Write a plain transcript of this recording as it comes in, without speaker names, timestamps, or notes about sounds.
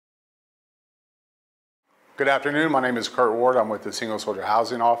Good afternoon, my name is Kurt Ward. I'm with the Single Soldier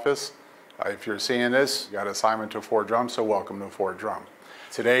Housing Office. If you're seeing this, you got an assignment to Fort Drum, so welcome to Fort Drum.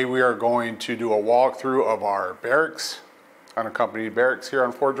 Today we are going to do a walkthrough of our barracks, unaccompanied barracks here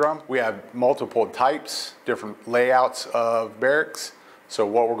on Fort Drum. We have multiple types, different layouts of barracks. So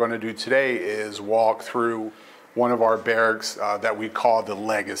what we're going to do today is walk through one of our barracks that we call the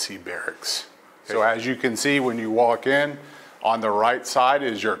Legacy Barracks. Okay. So as you can see when you walk in, on the right side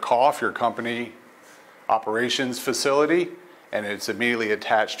is your COF, your company operations facility, and it's immediately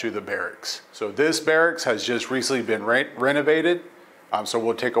attached to the barracks. So this barracks has just recently been renovated. So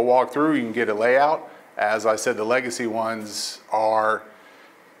we'll take a walk through, you can get a layout. As I said, the legacy ones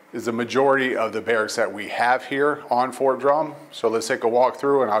is the majority of the barracks that we have here on Fort Drum. So let's take a walk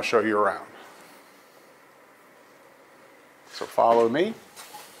through and I'll show you around. So follow me.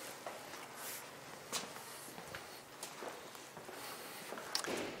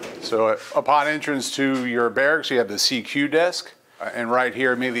 So upon entrance to your barracks, you have the CQ desk. And right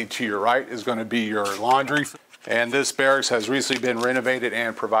here, immediately to your right, is going to be your laundry. And this barracks has recently been renovated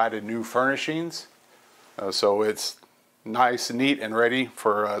and provided new furnishings. So it's nice, neat, and ready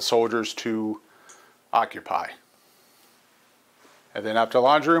for soldiers to occupy. And then after the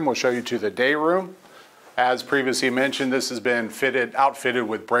laundry room, we'll show you to the day room. As previously mentioned, this has been outfitted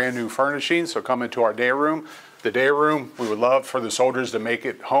with brand new furnishings. So come into our day room. The day room, we would love for the soldiers to make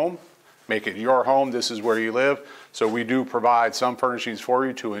it home, make it your home. This is where you live. So we do provide some furnishings for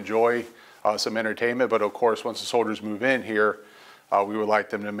you to enjoy some entertainment. But of course, once the soldiers move in here, we would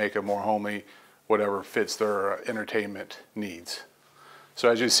like them to make it more homely, whatever fits their entertainment needs. So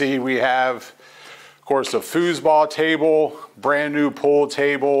as you see, we have, of course, a foosball table, brand new pool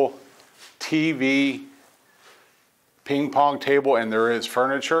table, TV, ping pong table, and there is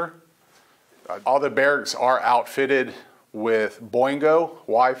furniture. All the barracks are outfitted with Boingo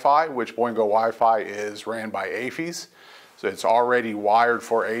Wi-Fi, which Boingo Wi-Fi is ran by AAFES. So it's already wired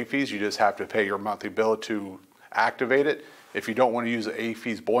for AAFES. You just have to pay your monthly bill to activate it. If you don't want to use the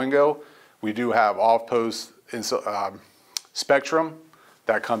AAFES Boingo, we do have off-post Spectrum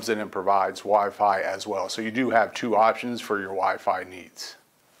that comes in and provides Wi-Fi as well. So you do have two options for your Wi-Fi needs.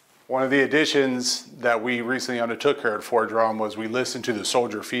 One of the additions that we recently undertook here at Fort Drum was we listened to the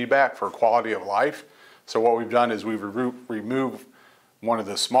soldier feedback for quality of life. So what we've done is we've removed one of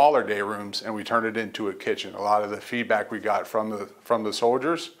the smaller day rooms and we turned it into a kitchen. A lot of the feedback we got from the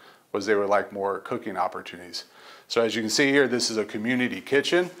soldiers was they would like more cooking opportunities. So as you can see here, this is a community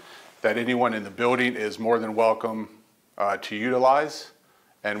kitchen that anyone in the building is more than welcome to utilize.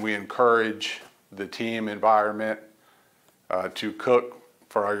 And we encourage the team environment to cook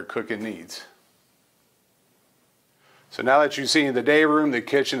for all your cooking needs. So now that you've seen the day room, the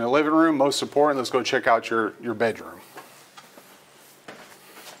kitchen, the living room, most important, let's go check out your bedroom.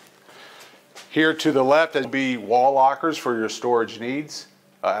 Here to the left will be wall lockers for your storage needs.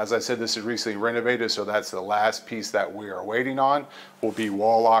 As I said, this is recently renovated, so that's the last piece that we are waiting on, will be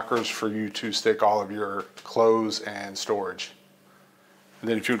wall lockers for you to stick all of your clothes and storage. And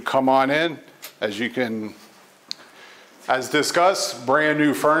then if you would come on in, as discussed, brand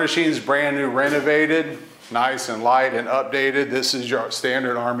new furnishings, brand new renovated, nice and light and updated. This is your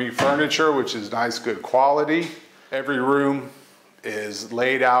standard Army furniture, which is nice, good quality. Every room is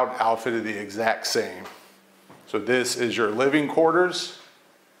laid out, outfitted the exact same. So this is your living quarters,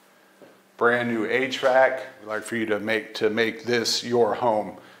 brand new HVAC. We'd like for you to make this your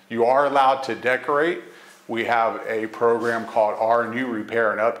home. You are allowed to decorate. We have a program called R&U,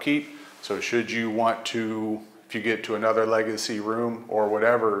 Repair and Upkeep. So should you want to, if you get to another legacy room or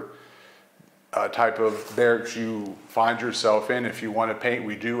whatever type of barracks you find yourself in, if you want to paint,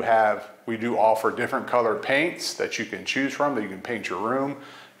 we do offer different colored paints that you can choose from, that you can paint your room.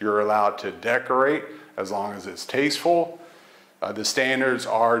 You're allowed to decorate as long as it's tasteful. The standards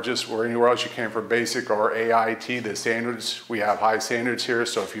are just where anywhere else you came from, basic or AIT. The standards, we have high standards here,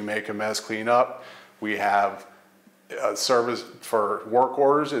 so if you make a mess, clean up. We have a service for work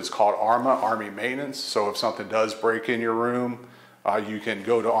orders. It's called ARMA, Army Maintenance. So if something does break in your room, you can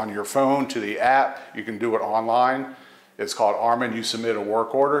go on your phone to the app. You can do it online. It's called ARMA, and you submit a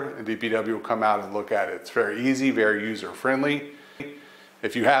work order, and DPW will come out and look at it. It's very easy, very user-friendly.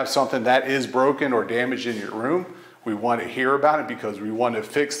 If you have something that is broken or damaged in your room, we want to hear about it because we want to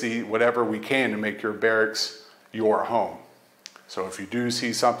fix whatever we can to make your barracks your home. So if you do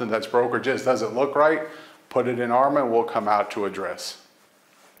see something that's broke or just doesn't look right, put it in ARMA and we'll come out to address.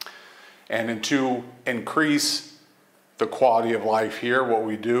 And to increase the quality of life here, what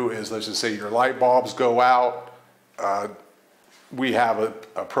we do is, let's just say your light bulbs go out, We have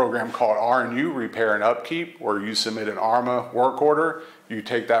a program called R&U, Repair and Upkeep, where you submit an ARMA work order. You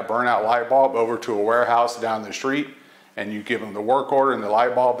take that burnout light bulb over to a warehouse down the street, and you give them the work order and the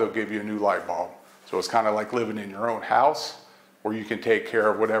light bulb, they'll give you a new light bulb. So it's kind of like living in your own house, where you can take care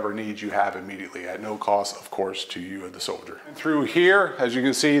of whatever needs you have immediately at no cost, of course, to you, the soldier. And through here, as you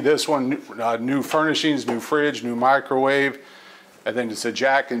can see, this one, new furnishings, new fridge, new microwave, and then it's a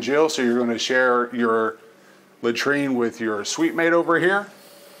Jack and Jill, so you're going to share your latrine with your suite mate over here.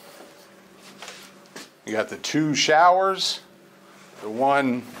 You got the 2 showers, the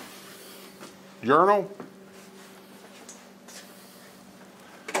 1 urinal,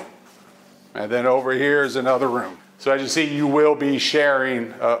 and then over here is another room. So as you see, you will be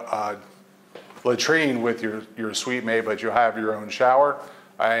sharing a latrine with your suite mate, but you'll have your own shower,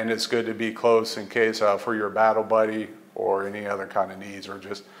 and it's good to be close in case for your battle buddy or any other kind of needs, or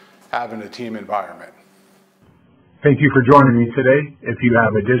just having a team environment. Thank you for joining me today. If you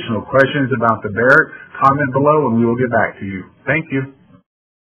have additional questions about the barracks, comment below and we will get back to you. Thank you.